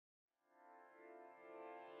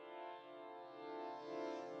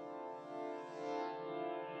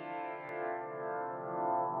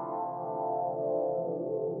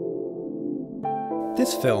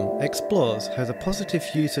This film explores how the positive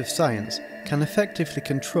use of science can effectively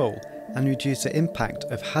control and reduce the impact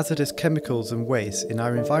of hazardous chemicals and waste in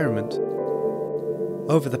our environment.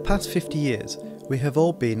 Over the past 50 years, we have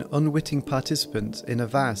all been unwitting participants in a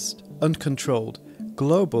vast, uncontrolled,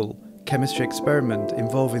 global chemistry experiment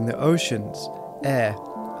involving the oceans, air,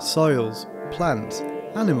 soils, plants,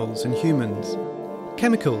 animals and humans.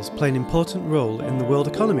 Chemicals play an important role in the world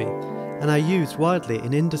economy and are used widely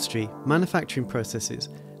in industry, manufacturing processes,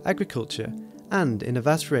 agriculture, and in a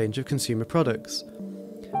vast range of consumer products.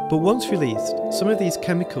 But once released, some of these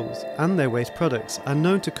chemicals and their waste products are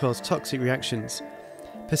known to cause toxic reactions,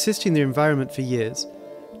 persist in the environment for years,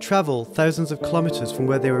 travel thousands of kilometres from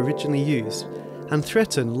where they were originally used, and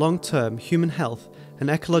threaten long-term human health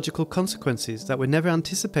and ecological consequences that were never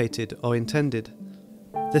anticipated or intended.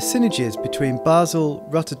 The synergies between Basel,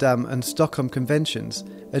 Rotterdam and Stockholm Conventions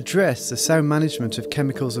address the sound management of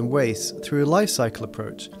chemicals and waste through a life cycle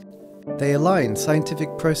approach. They align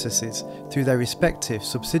scientific processes through their respective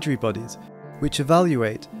subsidiary bodies, which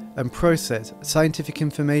evaluate and process scientific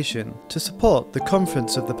information to support the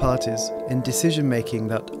conference of the parties in decision-making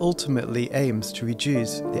that ultimately aims to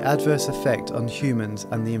reduce the adverse effect on humans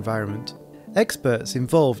and the environment. Experts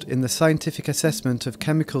involved in the scientific assessment of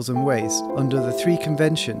chemicals and waste under the three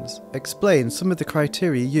conventions explain some of the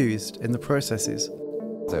criteria used in the processes.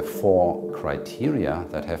 There are four criteria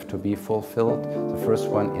that have to be fulfilled. The first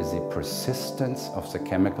one is the persistence of the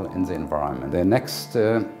chemical in the environment. The next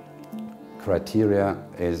criteria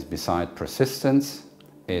is, beside persistence,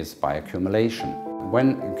 is bioaccumulation.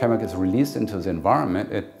 When a chemical is released into the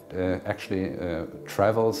environment, it actually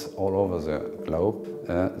travels all over the globe.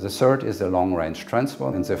 The third is the long-range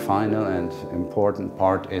transport, and the final and important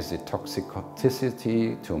part is the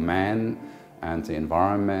toxicity to man and the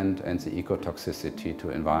environment and the ecotoxicity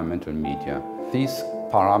to environmental media. These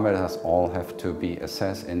parameters all have to be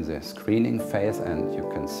assessed in the screening phase, and you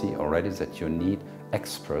can see already that you need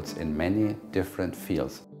experts in many different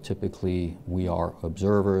fields. Typically, we are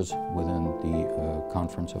observers within the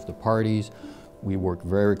Conference of the Parties. We work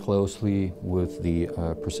very closely with the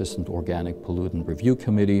Persistent Organic Pollutant Review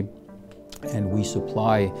Committee, and we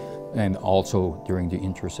supply, and also during the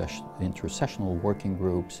intersessional working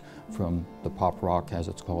groups from the POPROC, as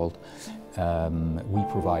it's called, we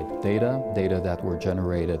provide data that were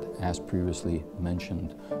generated, as previously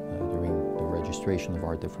mentioned, during the registration of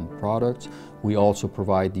our different products. We also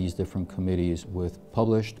provide these different committees with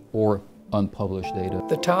published or unpublished data.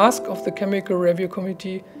 The task of the Chemical Review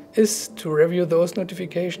Committee is to review those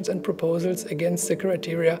notifications and proposals against the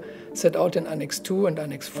criteria set out in Annex 2 and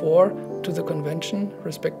Annex 4 to the Convention,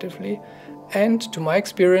 respectively. And to my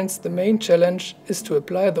experience, the main challenge is to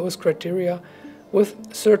apply those criteria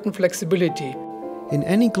with certain flexibility. In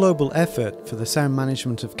any global effort for the sound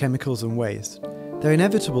management of chemicals and waste, there are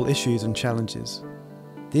inevitable issues and challenges.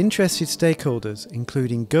 The interested stakeholders,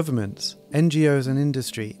 including governments, NGOs and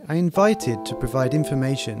industry, are invited to provide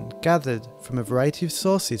information gathered from a variety of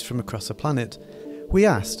sources from across the planet. We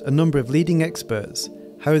asked a number of leading experts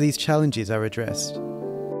how these challenges are addressed.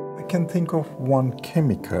 I can think of one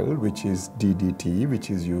chemical, which is DDT, which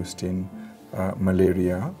is used in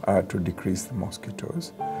malaria to decrease the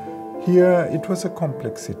mosquitoes. Here it was a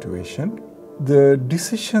complex situation. The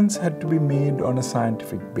decisions had to be made on a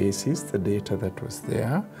scientific basis, the data that was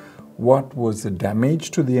there. What was the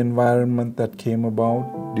damage to the environment that came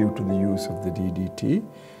about due to the use of the DDT?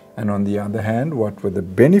 And on the other hand, what were the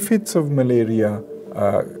benefits of malaria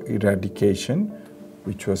eradication,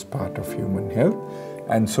 which was part of human health?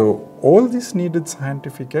 And so all this needed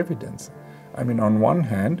scientific evidence. I mean, on one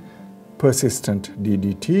hand, persistent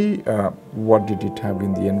DDT, what did it have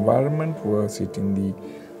in the environment? Was it in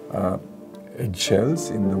the eggshells,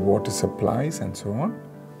 in the water supplies and so on?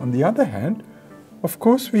 On the other hand, of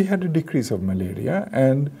course, we had a decrease of malaria,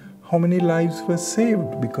 and how many lives were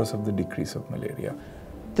saved because of the decrease of malaria?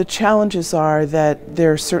 The challenges are that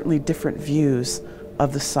there are certainly different views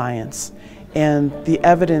of the science, and the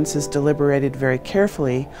evidence is deliberated very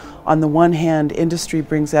carefully. On the one hand, industry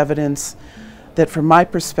brings evidence that from my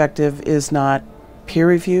perspective is not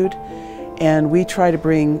peer-reviewed, and we try to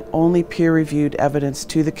bring only peer-reviewed evidence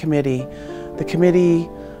to the committee. The committee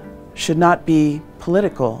should not be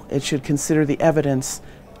political. It should consider the evidence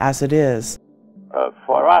as it is.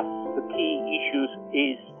 For us, the key issues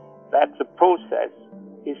is that the process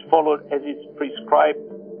is followed as it's prescribed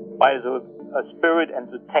by the spirit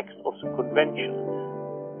and the text of the convention.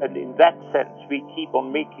 And in that sense, we keep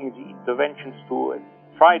on making the interventions to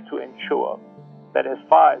try to ensure that as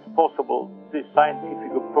far as possible, this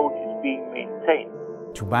scientific approach is being maintained.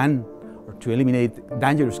 To ban to eliminate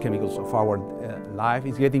dangerous chemicals of our life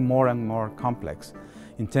is getting more and more complex.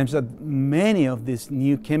 In terms of many of these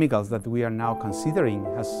new chemicals that we are now considering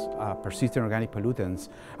as persistent organic pollutants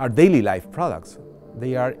are daily life products.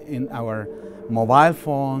 They are in our mobile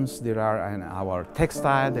phones, they are in our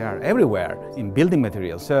textile, they are everywhere in building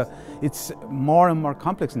materials. So it's more and more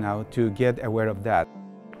complex now to get aware of that.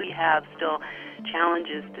 We have still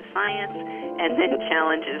challenges to science and then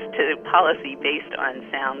challenges to policy based on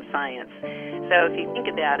sound science. So if you think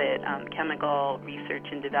about it, chemical research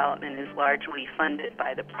and development is largely funded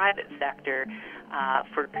by the private sector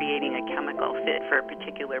for creating a chemical fit for a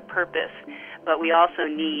particular purpose. But we also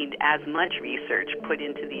need as much research put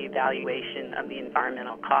into the evaluation of the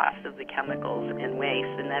environmental costs of the chemicals and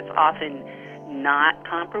waste, and that's often not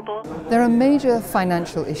comparable. There are major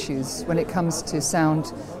financial issues when it comes to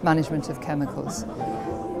sound management of chemicals.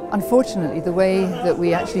 Unfortunately, the way that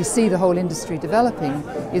we actually see the whole industry developing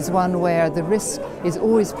is one where the risk is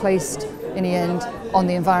always placed in the end on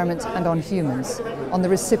the environment and on humans, on the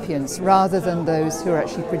recipients, rather than those who are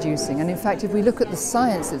actually producing. And in fact, if we look at the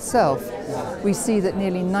science itself, we see that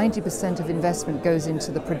nearly 90% of investment goes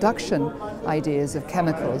into the production ideas of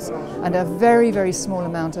chemicals, and a very, very small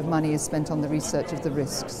amount of money is spent on the research of the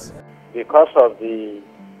risks. Because of the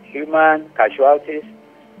human casualties,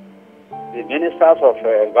 the ministers of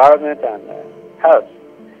environment and health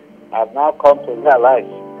have now come to realize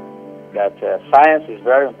that science is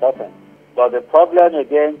very important. But the problem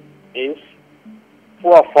again is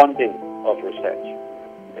poor funding of research.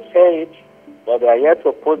 They say it, but they are yet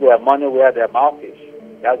to put their money where their mouth is.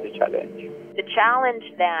 That's the challenge. The challenge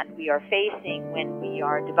that we are facing when we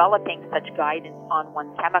are developing such guidance on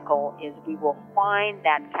one chemical is we will find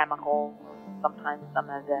that chemical, sometimes some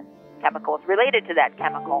of the chemicals related to that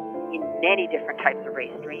chemical, in many different types of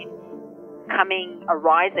waste streams,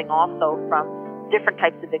 arising also from different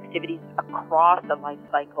types of activities across the life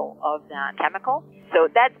cycle of that chemical. So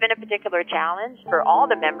that's been a particular challenge for all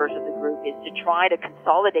the members of the group, is to try to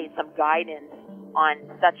consolidate some guidance on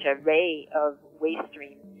such an array of waste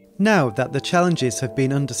streams. Now that the challenges have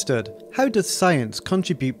been understood, how does science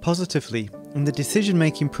contribute positively in the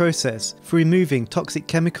decision-making process for removing toxic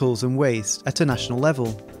chemicals and waste at a national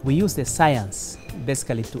level? We use the science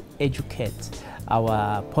basically to educate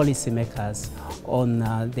our policymakers on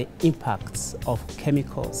the impacts of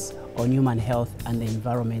chemicals on human health and the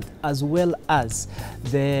environment, as well as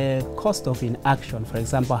the cost of inaction. For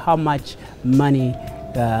example, how much money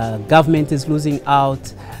the government is losing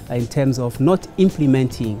out in terms of not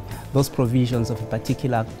implementing those provisions of a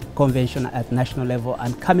particular convention at national level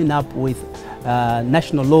and coming up with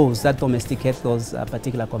national laws that domesticate those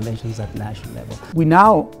particular conventions at national level. We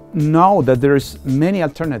now know that there's many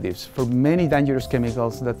alternatives for many dangerous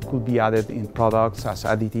chemicals that could be added in products as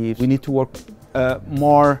additives. We need to work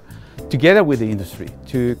more together with the industry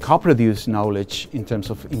to co-produce knowledge in terms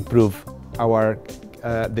of improve our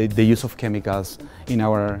the use of chemicals in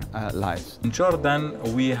our lives. In Jordan,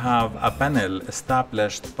 we have a panel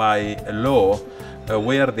established by law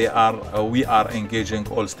where we are engaging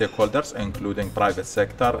all stakeholders, including private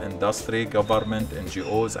sector, industry, government,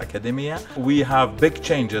 NGOs, academia. We have big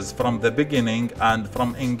changes from the beginning, and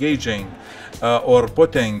from engaging or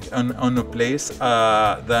putting on place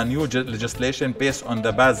the new legislation based on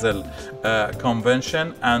the Basel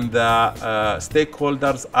Convention, and the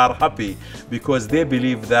stakeholders are happy because they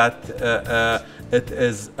believe that it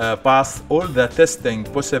is past all the testing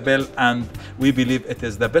possible, and we believe it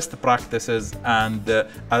is the best practices and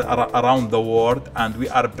around the world, and we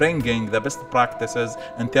are bringing the best practices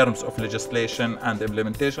in terms of legislation and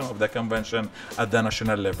implementation of the convention at the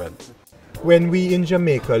national level. When we in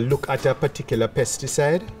Jamaica look at a particular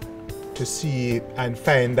pesticide to see and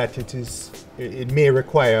find that it may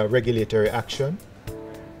require regulatory action,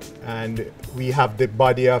 and we have the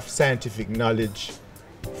body of scientific knowledge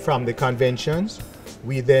from the conventions,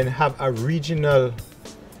 we then have a regional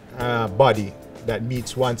body that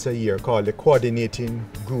meets once a year called the Coordinating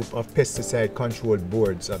Group of Pesticide Control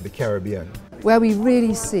Boards of the Caribbean, where we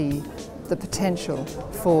really see the potential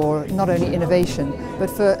for not only innovation but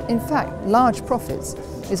for, in fact, large profits,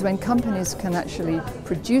 is when companies can actually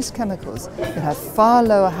produce chemicals that have far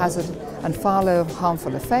lower hazard and far lower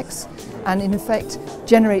harmful effects, and in effect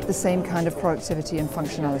generate the same kind of productivity and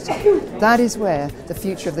functionality. That is where the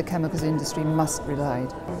future of the chemicals industry must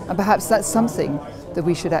reside. And perhaps that's something that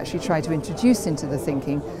we should actually try to introduce into the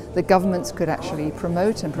thinking, that governments could actually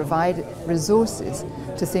promote and provide resources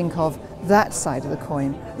to think of that side of the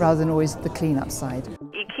coin rather than always the clean-up side.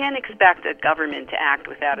 You can't expect a government to act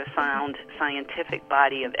without a sound scientific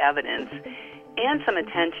body of evidence and some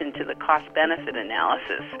attention to the cost-benefit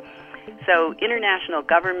analysis. So international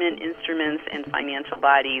government instruments and financial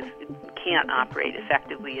bodies can't operate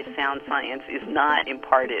effectively if sound science is not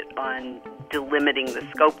imparted on delimiting the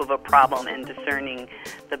scope of a problem and discerning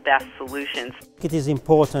the best solutions. It is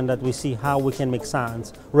important that we see how we can make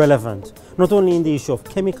science relevant, not only in the issue of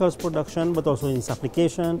chemicals production, but also in its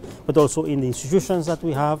application, but also in the institutions that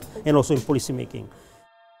we have, and also in policy making.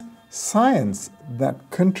 Science that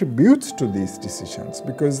contributes to these decisions,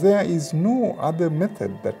 because there is no other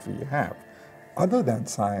method that we have other than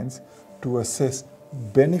science to assess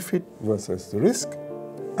benefit versus risk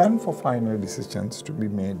and for final decisions to be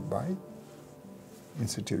made by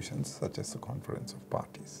institutions such as the Conference of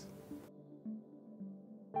Parties.